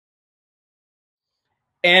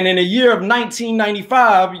And in the year of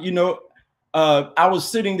 1995, you know, I was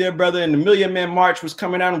sitting there, brother, and the Million Man March was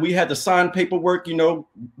coming out, and we had to sign paperwork, you know,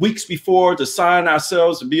 weeks before to sign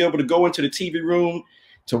ourselves to be able to go into the TV room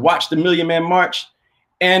to watch the Million Man March.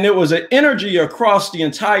 And it was an energy across the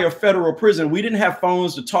entire federal prison. We didn't have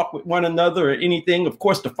phones to talk with one another or anything. Of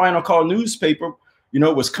course, the Final Call newspaper, you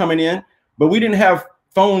know, was coming in, but we didn't have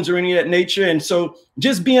phones or any of that nature. And so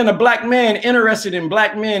just being a black man interested in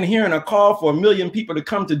black men, hearing a call for 1 million people to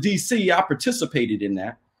come to DC, I participated in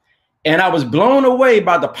that. And I was blown away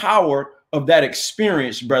by the power of that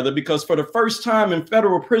experience, brother, because for the first time in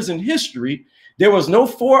federal prison history, there was no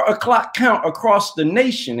 4 o'clock count across the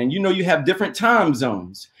nation. And, you know, you have different time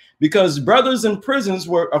zones because brothers in prisons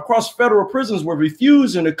were across federal prisons were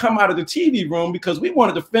refusing to come out of the TV room because we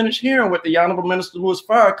wanted to finish hearing what the Honorable Minister Louis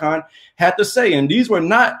Farrakhan had to say. And these were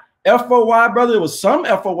not FOI, brother. It was some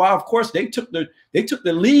FOI. Of course, they took the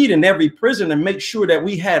lead in every prison to make sure that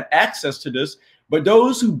we had access to this. But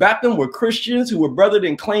those who backed them were Christians who were, brother,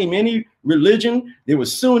 didn't claim any religion. There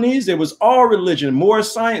was Sunnis. There was all religion. Moorish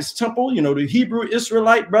Science Temple, you know, the Hebrew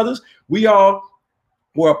Israelite brothers. We all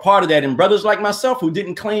were a part of that. And brothers like myself who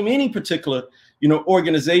didn't claim any particular, you know,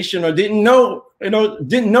 organization or didn't know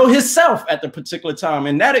himself at the particular time.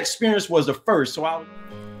 And that experience was the first. So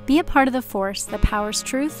be a part of the force that powers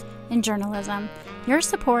truth in journalism. Your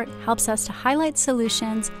support helps us to highlight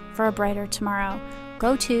solutions for a brighter tomorrow.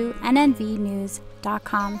 Go to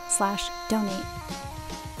nnvnews.com/donate.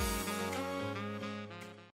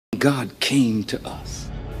 God came to us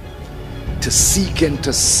to seek and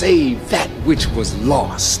to save that which was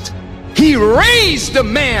lost. He raised a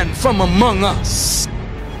man from among us.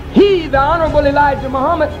 He, the Honorable Elijah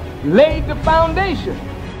Muhammad, laid the foundation.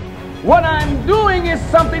 What I'm doing is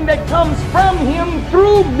something that comes from him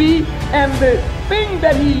through me, and the thing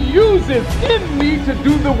that he uses in me to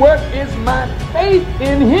do the work is my faith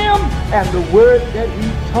in him and the word that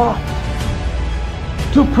he taught.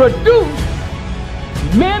 To produce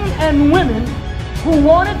men and women who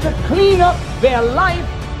wanted to clean up their life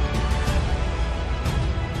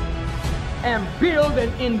and build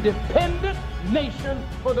an independent nation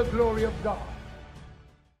for the glory of God.